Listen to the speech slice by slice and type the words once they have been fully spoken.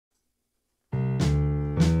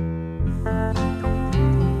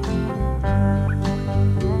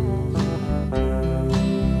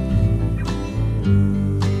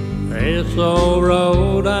This old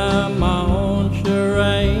road I'm on sure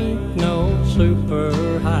ain't no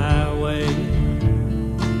super highway.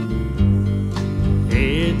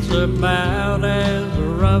 It's about as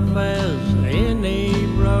rough as any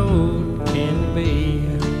road can be.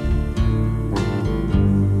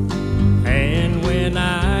 And when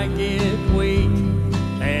I get weak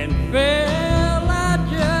and feel I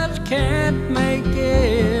just can't make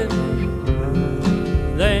it,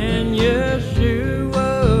 then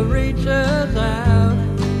Yeshua reaches out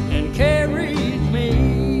and carries me.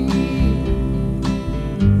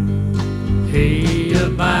 He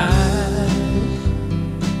abides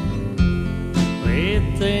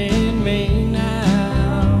within me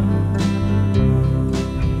now.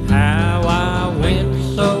 How I went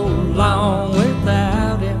so long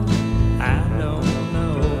without him, I don't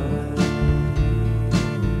know.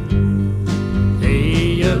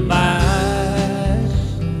 He abides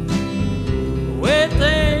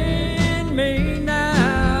within me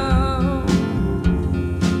now,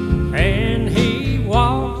 and he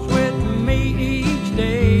walks with me each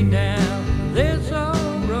day down this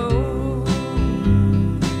old road.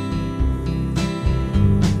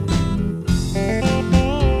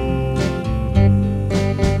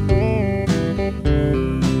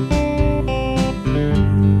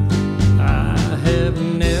 I have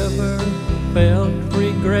never felt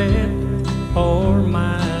regret for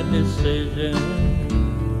my decision.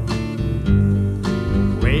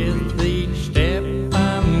 With each step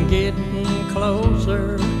I'm getting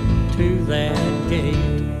closer to that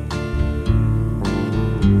gate.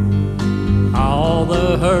 All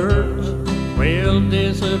the hurts will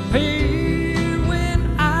disappear